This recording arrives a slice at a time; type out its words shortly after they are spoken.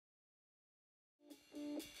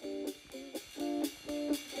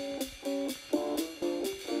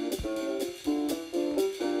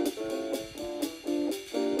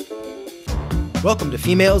Welcome to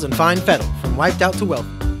Females in Fine Fettle, from Wiped Out to Wealthy.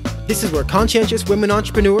 This is where conscientious women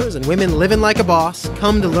entrepreneurs and women living like a boss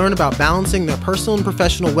come to learn about balancing their personal and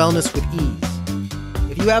professional wellness with ease.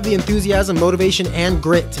 If you have the enthusiasm, motivation, and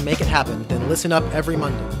grit to make it happen, then listen up every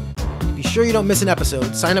Monday. To be sure you don't miss an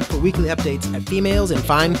episode, sign up for weekly updates at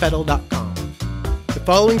femalesinfinefettle.com. The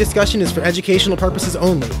following discussion is for educational purposes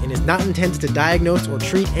only and is not intended to diagnose or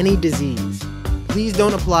treat any disease. Please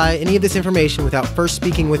don't apply any of this information without first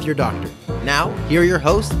speaking with your doctor. Now, here are your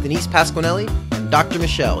hosts, Denise Pasquinelli and Dr.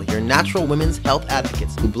 Michelle, your natural women's health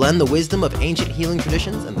advocates who blend the wisdom of ancient healing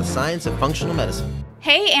traditions and the science of functional medicine.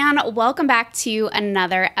 Hey, and welcome back to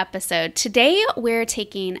another episode. Today, we're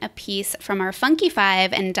taking a piece from our Funky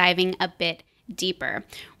Five and diving a bit deeper.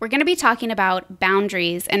 We're going to be talking about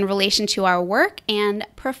boundaries in relation to our work and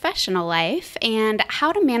professional life and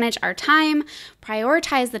how to manage our time,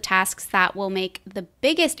 prioritize the tasks that will make the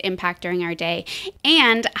biggest impact during our day,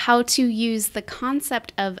 and how to use the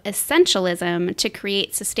concept of essentialism to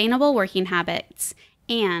create sustainable working habits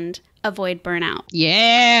and avoid burnout.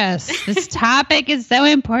 Yes, this topic is so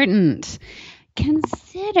important.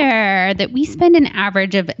 Consider that we spend an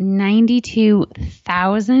average of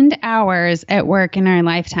 92,000 hours at work in our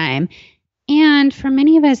lifetime. And for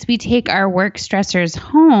many of us, we take our work stressors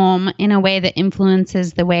home in a way that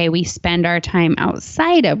influences the way we spend our time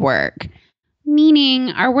outside of work.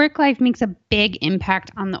 Meaning our work life makes a big impact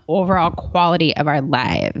on the overall quality of our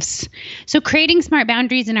lives. So creating smart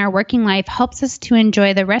boundaries in our working life helps us to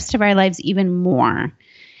enjoy the rest of our lives even more.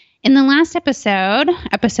 In the last episode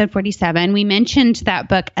 47, we mentioned that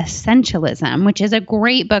book, Essentialism, which is a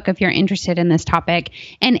great book if you're interested in this topic.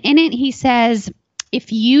 And in it, he says,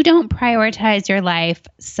 if you don't prioritize your life,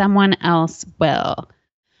 someone else will.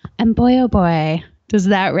 And boy, oh boy, does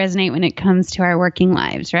that resonate when it comes to our working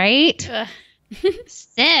lives, right?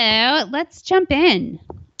 So let's jump in.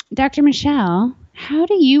 Dr. Michelle, how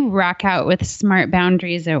do you rock out with smart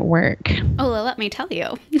boundaries at work? Oh, well, let me tell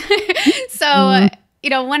you.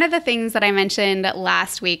 One of the things that I mentioned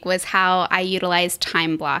last week was how I utilize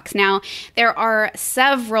time blocks. Now, there are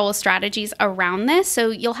several strategies around this, so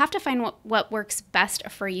you'll have to find what works best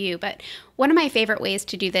for you. But one of my favorite ways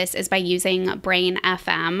to do this is by using Brain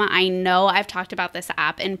FM. I know I've talked about this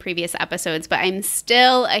app in previous episodes, but I'm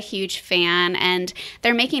still a huge fan, and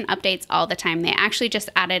they're making updates all the time. They actually just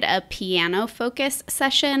added a piano focus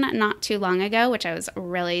session not too long ago, which I was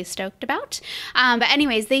really stoked about. But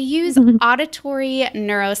anyways, they use auditory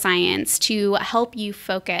neuroscience to help you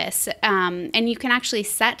focus, and you can actually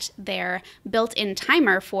set their built-in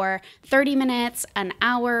timer for 30 minutes, an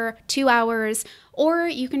hour, 2 hours, or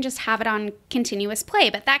you can just have it on continuous play,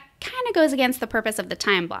 but that kind of goes against the purpose of the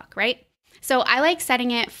time block, right? So I like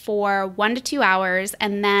setting it for 1 to 2 hours,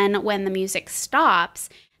 and then when the music stops,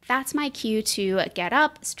 that's my cue to get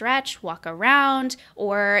up, stretch, walk around,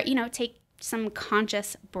 or, take some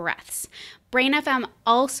conscious breaths. Brain FM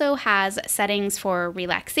also has settings for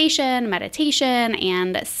relaxation, meditation,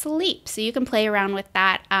 and sleep. So you can play around with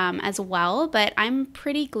that as well, but I'm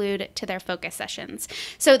pretty glued to their focus sessions.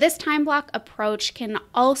 So this time block approach can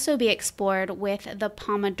also be explored with the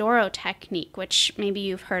Pomodoro technique, which maybe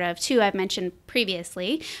you've heard of too, I've mentioned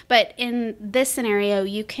previously. But in this scenario,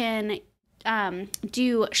 you can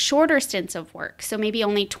do shorter stints of work, so maybe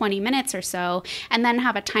only 20 minutes or so, and then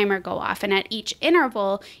have a timer go off. And at each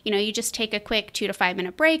interval, you just take a quick 2 to 5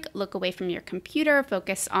 minute break, look away from your computer,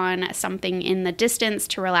 focus on something in the distance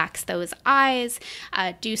to relax those eyes,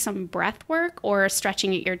 do some breath work or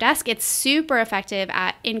stretching at your desk. It's super effective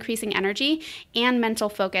at increasing energy and mental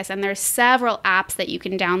focus, and there's several apps that you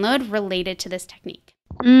can download related to this technique.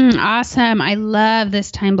 Awesome. I love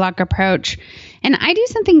this time block approach. And I do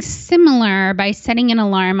something similar by setting an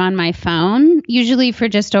alarm on my phone, usually for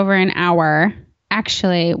just over an hour.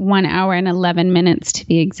 Actually, 1 hour and 11 minutes to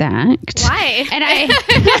be exact. Why? And I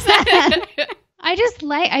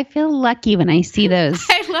feel lucky when I see those.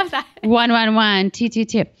 I love that. 111,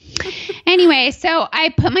 222. Anyway, so I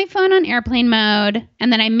put my phone on airplane mode,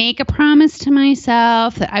 and then I make a promise to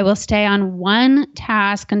myself that I will stay on one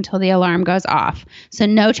task until the alarm goes off. So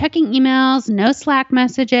no checking emails, no Slack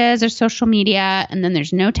messages or social media, and then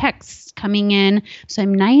there's no texts coming in. So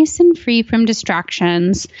I'm nice and free from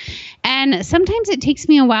distractions. And sometimes it takes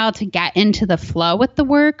me a while to get into the flow with the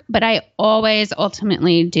work, but I always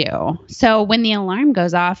ultimately do. So when the alarm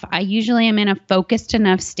goes off, I usually am in a focused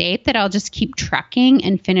enough state that I'll just keep trucking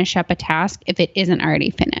and finish up a task if it isn't already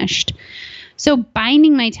finished. So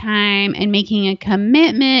binding my time and making a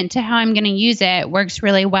commitment to how I'm going to use it works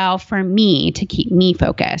really well for me to keep me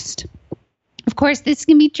focused. Of course, this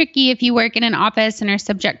can be tricky if you work in an office and are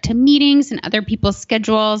subject to meetings and other people's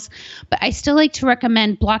schedules, but I still like to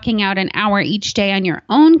recommend blocking out an hour each day on your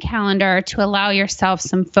own calendar to allow yourself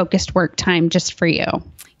some focused work time just for you.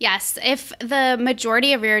 Yes, if the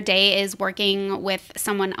majority of your day is working with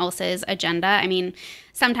someone else's agenda, I mean,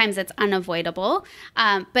 sometimes it's unavoidable,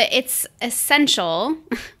 but it's essential,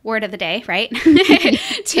 word of the day, right,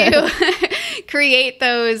 to create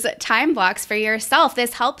those time blocks for yourself.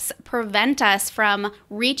 This helps prevent us from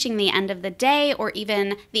reaching the end of the day or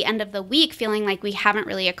even the end of the week feeling like we haven't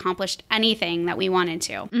really accomplished anything that we wanted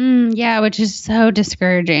to. Yeah, which is so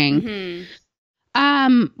discouraging. Mm-hmm.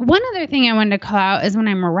 One other thing I wanted to call out is when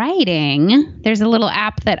I'm writing, there's a little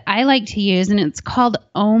app that I like to use, and it's called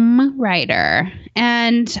Writer.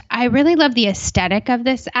 And I really love the aesthetic of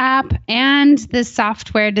this app and the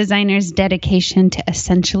software designer's dedication to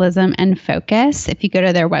essentialism and focus. If you go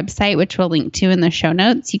to their website, which we'll link to in the show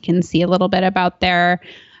notes, you can see a little bit about their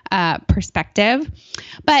perspective.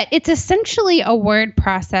 But it's essentially a word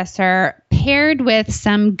processor paired with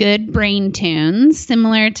some good brain tunes,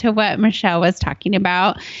 similar to what Michelle was talking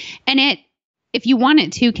about. And it, if you want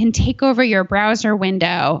it to, can take over your browser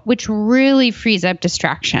window, which really frees up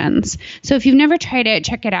distractions. So if you've never tried it,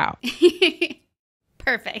 check it out.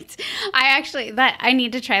 Perfect. I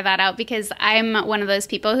need to try that out because I'm one of those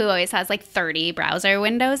people who always has like 30 browser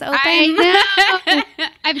windows open. I know.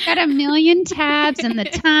 I've got a million tabs and the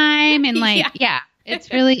time and it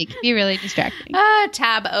can be really distracting.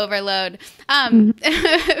 Tab overload.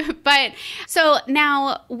 But so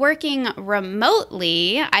now working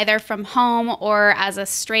remotely, either from home or as a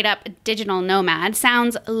straight up digital nomad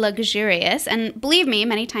sounds luxurious. And believe me,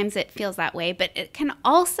 many times it feels that way, but it can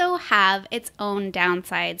also have its own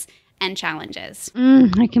downsides and challenges.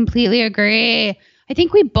 I completely agree. I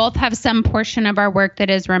think we both have some portion of our work that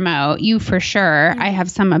is remote. You for sure. I have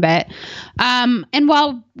some of it. And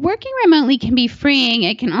while working remotely can be freeing,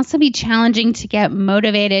 it can also be challenging to get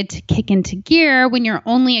motivated to kick into gear when you're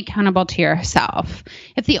only accountable to yourself.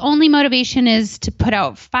 If the only motivation is to put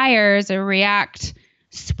out fires or react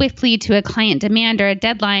swiftly to a client demand or a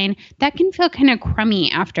deadline, that can feel kind of crummy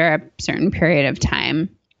after a certain period of time.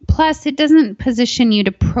 Plus, it doesn't position you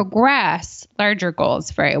to progress larger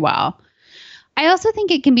goals very well. I also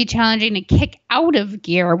think it can be challenging to kick out of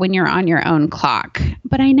gear when you're on your own clock.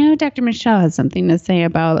 But I know Dr. Michelle has something to say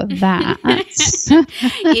about that.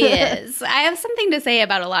 Yes, I have something to say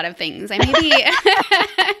about a lot of things. I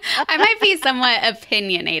might be somewhat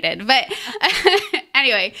opinionated, but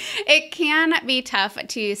anyway, it can be tough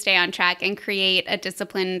to stay on track and create a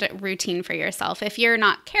disciplined routine for yourself. If you're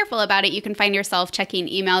not careful about it, you can find yourself checking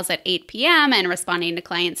emails at 8 p.m. and responding to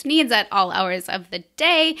clients' needs at all hours of the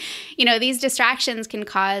day. You know, these distractions can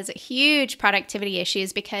cause huge productivity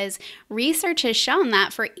issues because research has shown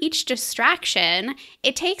that for each distraction,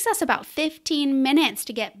 it takes us about 15 minutes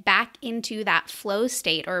to get back into that flow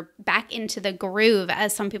state or back into the groove,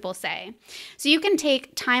 as some people say. So you can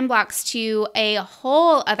take time blocks to a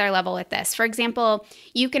whole other level with this. For example,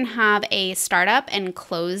 you can have a startup and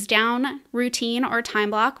close down routine or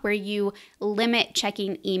time block where you limit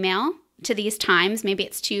checking email to these times. Maybe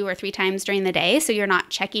it's 2 or 3 times during the day, so you're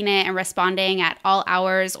not checking it and responding at all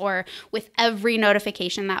hours or with every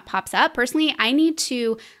notification that pops up. Personally, I need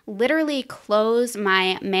to literally close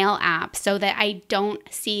my mail app so that I don't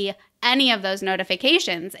see any of those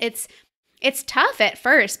notifications. It's tough at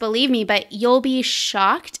first, believe me, but you'll be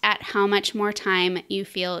shocked at how much more time you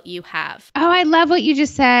feel you have. Oh, I love what you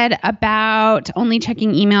just said about only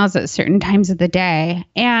checking emails at certain times of the day.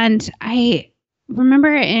 And I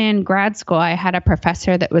remember in grad school, I had a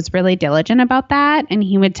professor that was really diligent about that. And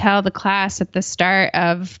he would tell the class at the start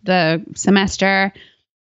of the semester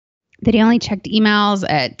that he only checked emails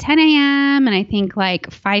at 10 a.m. and I think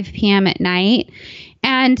like 5 p.m. at night.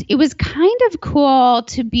 And it was kind of cool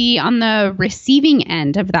to be on the receiving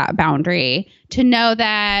end of that boundary, to know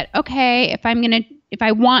that, okay, if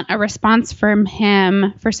I want a response from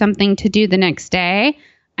him for something to do the next day,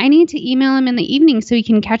 I need to email him in the evening so he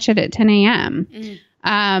can catch it at 10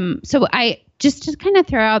 a.m. So I just to kind of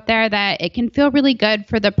throw out there that it can feel really good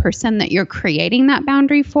for the person that you're creating that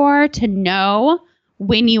boundary for to know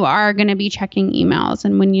when you are going to be checking emails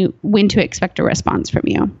and when to expect a response from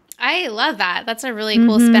you. I love that. That's a really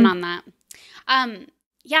cool spin on that.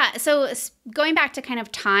 So going back to kind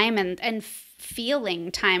of time and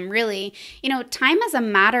feeling time, really, time is a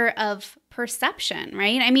matter of perception,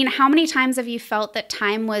 right? I mean, how many times have you felt that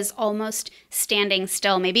time was almost standing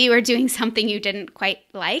still? Maybe you were doing something you didn't quite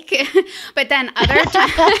like, but then other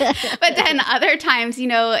times,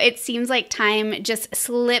 it seems like time just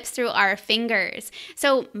slips through our fingers.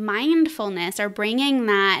 So mindfulness, or bringing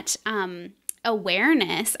that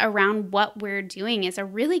awareness around what we're doing, is a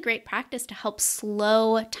really great practice to help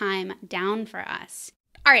slow time down for us.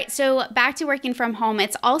 All right, so back to working from home,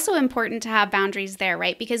 it's also important to have boundaries there,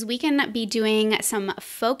 right? Because we can be doing some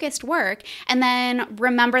focused work and then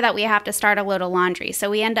remember that we have to start a load of laundry.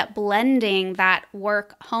 So we end up blending that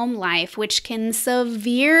work-home life, which can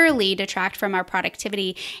severely detract from our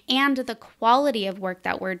productivity and the quality of work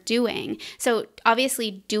that we're doing. So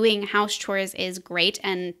obviously doing house chores is great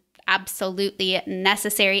and absolutely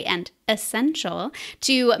necessary and essential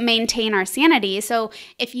to maintain our sanity. So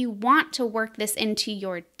if you want to work this into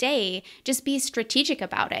your day, just be strategic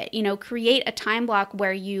about it. Create a time block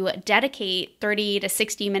where you dedicate 30 to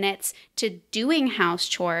 60 minutes to doing house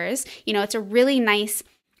chores. It's a really nice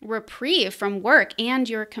reprieve from work and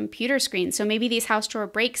your computer screen. So maybe these house chore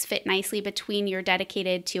breaks fit nicely between your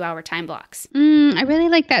dedicated 2-hour time blocks. I really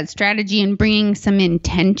like that strategy and bringing some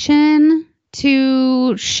intention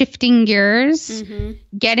to shifting gears,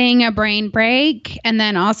 getting a brain break, and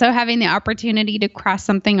then also having the opportunity to cross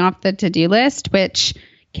something off the to-do list, which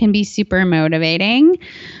can be super motivating.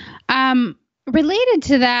 Related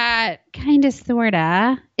to that, kind of,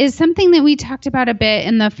 sorta, is something that we talked about a bit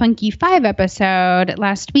in the Funky 5 episode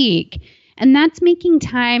last week. And that's making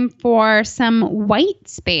time for some white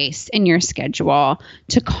space in your schedule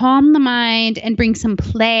to calm the mind and bring some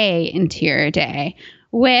play into your day,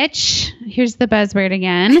 which, here's the buzzword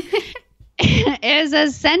again, is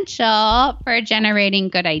essential for generating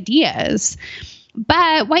good ideas.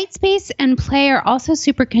 But white space and play are also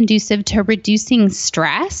super conducive to reducing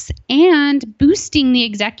stress and boosting the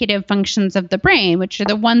executive functions of the brain, which are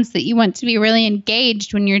the ones that you want to be really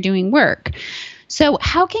engaged when you're doing work. So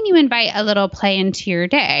how can you invite a little play into your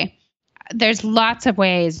day? There's lots of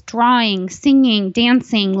ways: drawing, singing,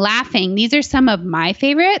 dancing, laughing. These are some of my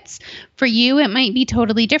favorites. For you, it might be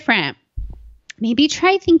totally different. Maybe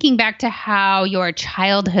try thinking back to how your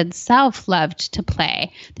childhood self loved to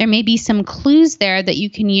play. There may be some clues there that you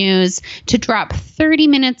can use to drop 30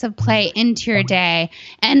 minutes of play into your day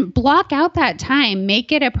and block out that time.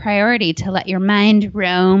 Make it a priority to let your mind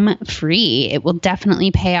roam free. It will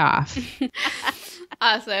definitely pay off.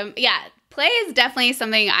 Awesome. Yeah. Play is definitely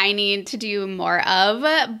something I need to do more of,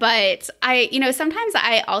 but sometimes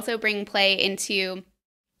I also bring play into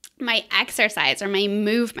my exercise or my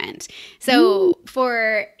movement. So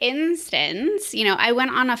for instance, I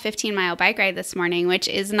went on a 15-mile bike ride this morning, which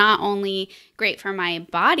is not only great for my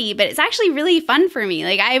body, but it's actually really fun for me.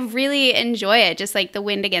 Like, I really enjoy it, just like the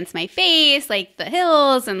wind against my face, like the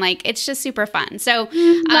hills, and like it's just super fun. So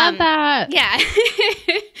love that. Yeah.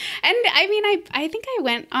 And I mean, I think I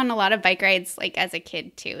went on a lot of bike rides like as a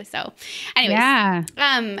kid too. So anyways, yeah.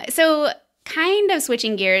 So kind of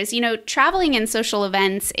switching gears, traveling and social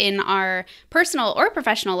events in our personal or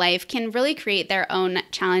professional life can really create their own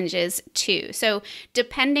challenges too. So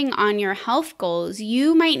depending on your health goals,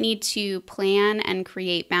 you might need to plan and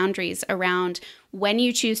create boundaries around when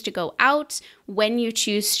you choose to go out, when you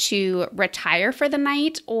choose to retire for the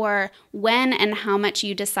night, or when and how much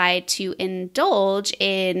you decide to indulge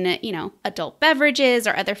in, adult beverages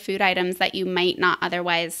or other food items that you might not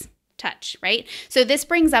otherwise touch, right? So this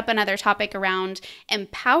brings up another topic around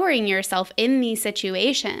empowering yourself in these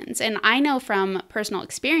situations. And I know from personal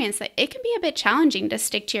experience that it can be a bit challenging to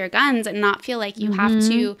stick to your guns and not feel like you have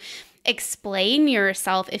to explain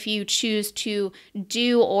yourself if you choose to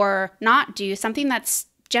do or not do something that's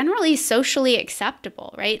generally socially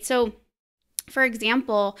acceptable, right? So for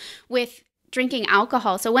example, with drinking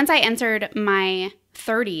alcohol, so once I entered my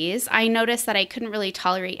 30s, I noticed that I couldn't really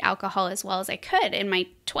tolerate alcohol as well as I could in my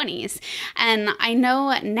 20s. And I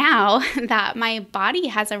know now that my body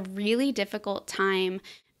has a really difficult time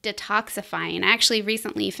detoxifying. I actually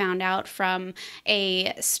recently found out from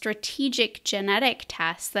a strategic genetic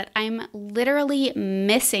test that I'm literally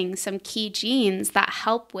missing some key genes that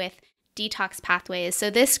help with detox pathways. So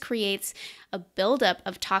this creates a buildup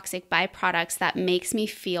of toxic byproducts that makes me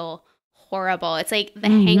feel horrible. It's like the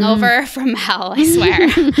hangover from hell, I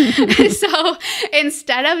swear. So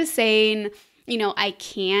instead of saying, I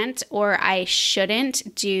can't or I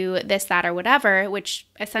shouldn't do this, that, or whatever, which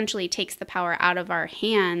essentially takes the power out of our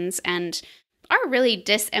hands and are really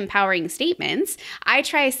disempowering statements, I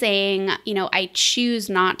try saying, I choose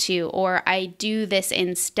not to, or I do this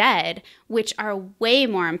instead, which are way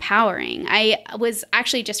more empowering. I was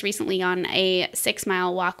actually just recently on a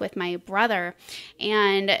 6-mile walk with my brother,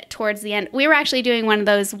 and towards the end, we were actually doing one of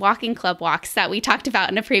those walking club walks that we talked about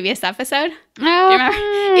in a previous episode.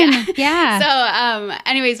 Oh, yeah. So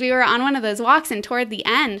anyways, we were on one of those walks, and toward the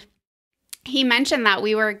end, he mentioned that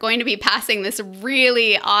we were going to be passing this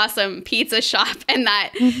really awesome pizza shop and that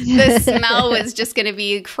the smell was just going to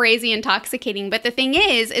be crazy intoxicating. But the thing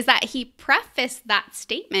is that he prefaced that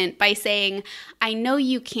statement by saying, I know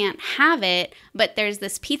you can't have it, but there's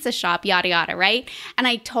this pizza shop, yada, yada, right? And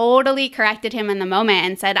I totally corrected him in the moment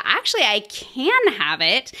and said, actually, I can have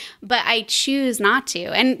it, but I choose not to.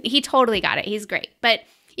 And he totally got it. He's great. But,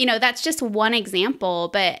 that's just one example.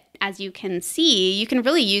 But as you can see, you can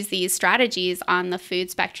really use these strategies on the food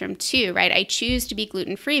spectrum too, right? I choose to be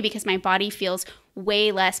gluten-free because my body feels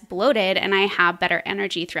way less bloated and I have better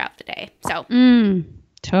energy throughout the day. So,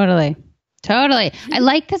 totally. I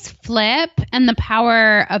like this flip, and the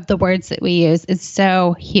power of the words that we use is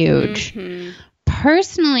so huge. Mm-hmm.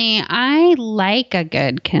 Personally, I like a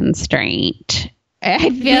good constraint.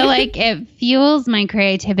 I feel like it fuels my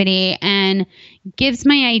creativity and gives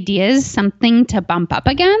my ideas something to bump up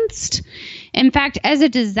against. In fact, as a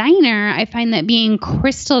designer, I find that being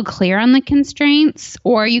crystal clear on the constraints,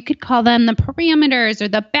 or you could call them the parameters or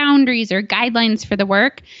the boundaries or guidelines for the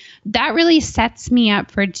work, that really sets me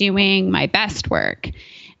up for doing my best work.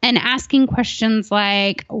 And asking questions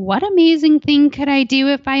like, what amazing thing could I do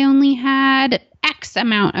if I only had X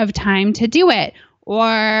amount of time to do it?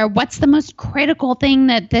 Or what's the most critical thing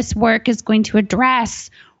that this work is going to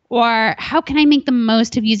address? Or how can I make the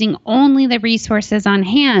most of using only the resources on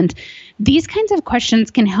hand? These kinds of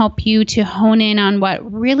questions can help you to hone in on what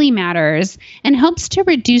really matters and helps to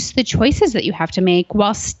reduce the choices that you have to make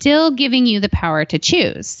while still giving you the power to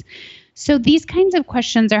choose. So these kinds of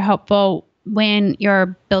questions are helpful when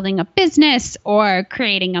you're building a business or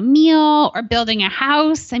creating a meal or building a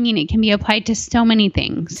house. I mean, it can be applied to so many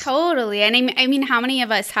things. Totally. And I mean, how many of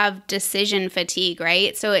us have decision fatigue,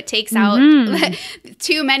 right? So it takes out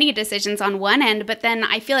too many decisions on one end, but then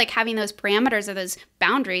I feel like having those parameters or those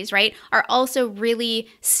boundaries, right, are also really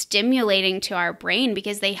stimulating to our brain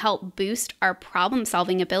because they help boost our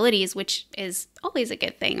problem-solving abilities, which is always a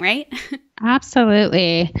good thing, right?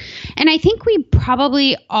 Absolutely. And I think we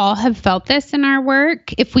probably all have felt this in our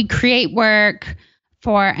work. If we create work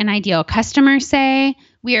for an ideal customer, say,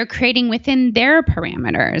 we are creating within their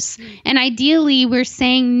parameters. And ideally, we're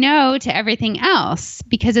saying no to everything else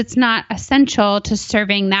because it's not essential to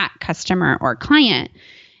serving that customer or client.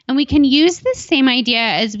 And we can use this same idea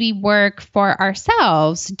as we work for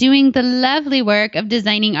ourselves, doing the lovely work of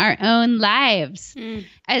designing our own lives.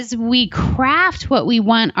 As we craft what we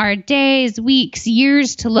want our days, weeks,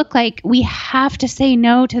 years to look like, we have to say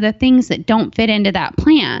no to the things that don't fit into that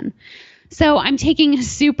plan. So I'm taking a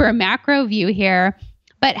super macro view here,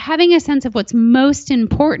 but having a sense of what's most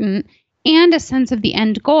important and a sense of the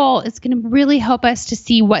end goal is going to really help us to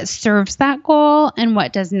see what serves that goal and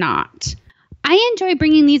what does not. I enjoy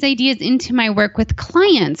bringing these ideas into my work with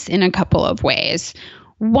clients in a couple of ways.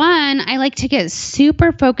 One, I like to get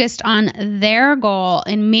super focused on their goal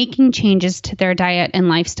and making changes to their diet and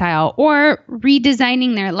lifestyle, or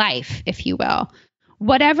redesigning their life, if you will.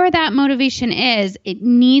 Whatever that motivation is, it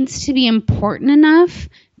needs to be important enough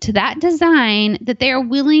to that design that they are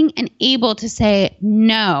willing and able to say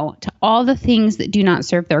no to all the things that do not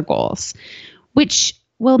serve their goals, which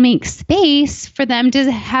will make space for them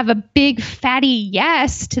to have a big fatty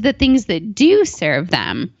yes to the things that do serve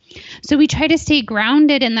them. So we try to stay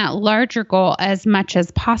grounded in that larger goal as much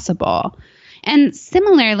as possible. And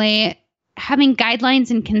similarly, having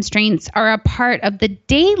guidelines and constraints are a part of the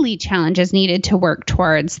daily challenges needed to work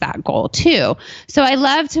towards that goal too. So I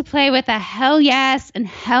love to play with a hell yes and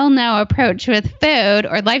hell no approach with food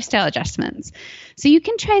or lifestyle adjustments. So you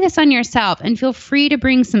can try this on yourself and feel free to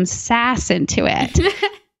bring some sass into it.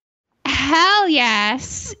 Hell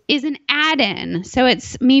yes is an add-in. So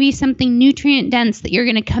it's maybe something nutrient dense that you're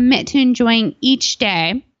going to commit to enjoying each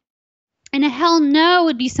day. And a hell no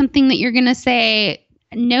would be something that you're going to say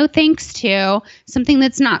no thanks to, something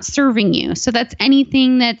that's not serving you. So that's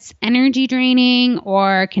anything that's energy draining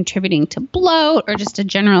or contributing to bloat or just a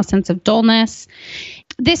general sense of dullness.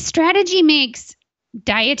 This strategy makes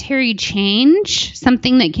dietary change,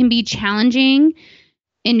 something that can be challenging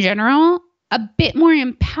in general, a bit more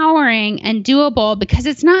empowering and doable because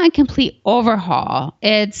it's not a complete overhaul.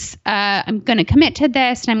 It's, I'm going to commit to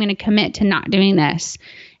this and I'm going to commit to not doing this.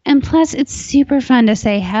 And plus, it's super fun to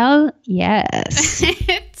say, hell yes.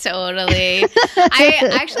 Totally. I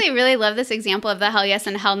actually really love this example of the hell yes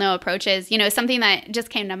and hell no approaches. Something that just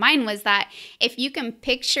came to mind was that if you can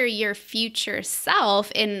picture your future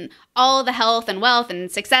self in all the health and wealth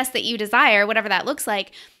and success that you desire, whatever that looks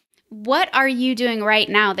like, what are you doing right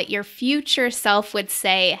now that your future self would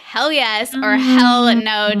say hell yes or hell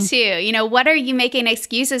no to? What are you making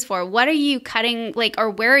excuses for? What are you cutting, or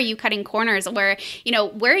where are you cutting corners? Where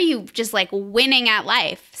are you just winning at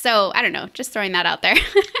life? So I don't know, just throwing that out there.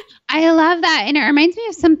 I love that. And it reminds me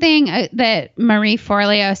of something that Marie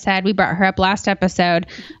Forleo said. We brought her up last episode.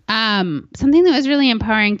 Something that was really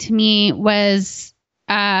empowering to me was,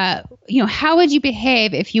 how would you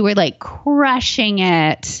behave if you were crushing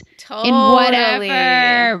it in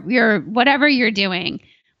whatever you're doing?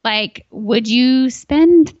 Would you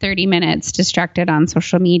spend 30 minutes distracted on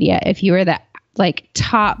social media if you were the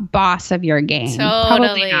top boss of your game?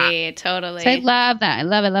 Totally. So I love that. I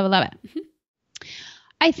love it. Mm-hmm.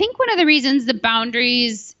 I think one of the reasons the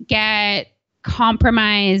boundaries get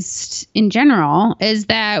compromised in general is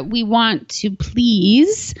that we want to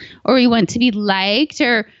please, or we want to be liked,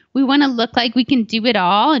 or we want to look like we can do it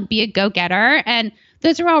all and be a go-getter. And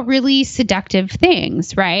those are all really seductive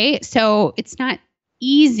things, right? So it's not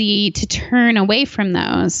easy to turn away from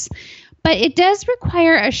those. But it does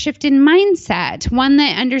require a shift in mindset, one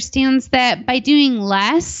that understands that by doing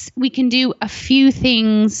less, we can do a few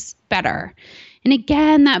things better. And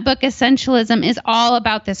again, that book, Essentialism, is all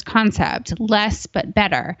about this concept, less but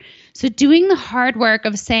better. So doing the hard work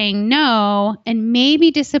of saying no and maybe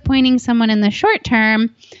disappointing someone in the short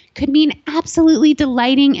term could mean absolutely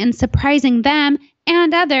delighting and surprising them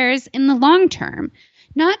and others in the long term.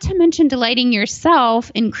 Not to mention delighting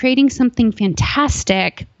yourself in creating something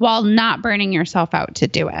fantastic while not burning yourself out to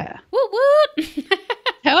do it. Woot woot!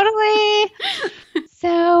 Totally.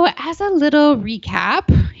 So as a little recap,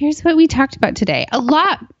 here's what we talked about today. A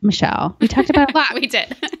lot, Michelle. We talked about a lot. We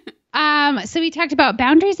did. So we talked about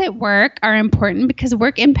boundaries at work are important because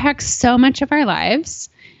work impacts so much of our lives.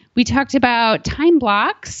 We talked about time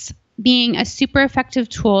blocks being a super effective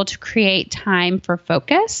tool to create time for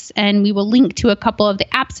focus. And we will link to a couple of the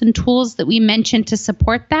apps and tools that we mentioned to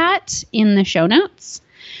support that in the show notes.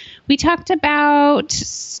 We talked about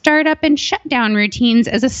startup and shutdown routines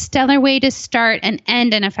as a stellar way to start and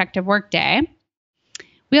end an effective workday.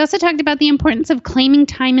 We also talked about the importance of claiming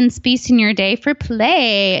time and space in your day for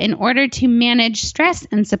play in order to manage stress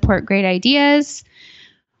and support great ideas.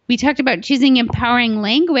 We talked about choosing empowering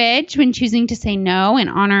language when choosing to say no and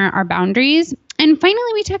honor our boundaries. And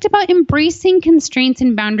finally, we talked about embracing constraints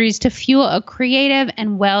and boundaries to fuel a creative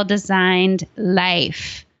and well-designed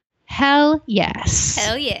life. Hell yes.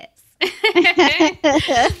 Hell yes.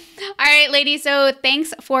 All right, ladies. So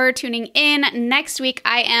thanks for tuning in. Next week,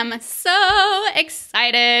 I am so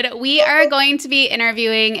excited. We are going to be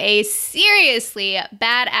interviewing a seriously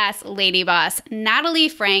badass lady boss, Natalie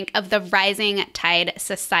Frank of the Rising Tide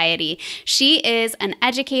Society. She is an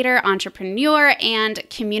educator, entrepreneur, and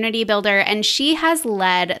community builder, and she has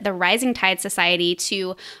led the Rising Tide Society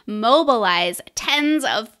to mobilize tens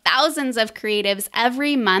of thousands of creatives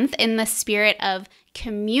every month in the spirit of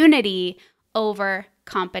community over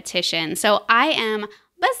competition. So I am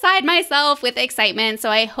beside myself with excitement,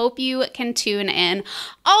 so I hope you can tune in.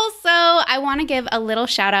 Also, I want to give a little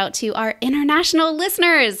shout out to our international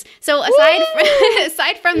listeners. So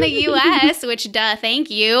aside from the US, which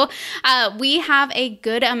thank you, we have a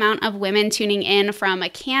good amount of women tuning in from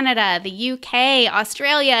Canada, the UK,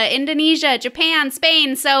 Australia, Indonesia, Japan,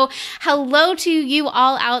 Spain. So hello to you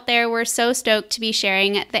all out there. We're so stoked to be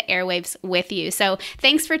sharing the airwaves with you. So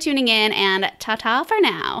thanks for tuning in, and ta-ta for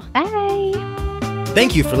now. Bye.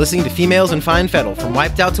 Thank you for listening to Females and Fine Fettle from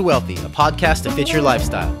Wiped Out to Wealthy, a podcast to fit your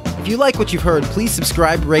lifestyle. If you like what you've heard, please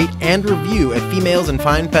subscribe, rate, and review at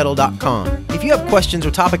femalesandfinefettle.com. If you have questions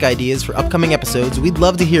or topic ideas for upcoming episodes, we'd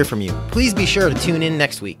love to hear from you. Please be sure to tune in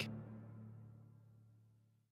next week.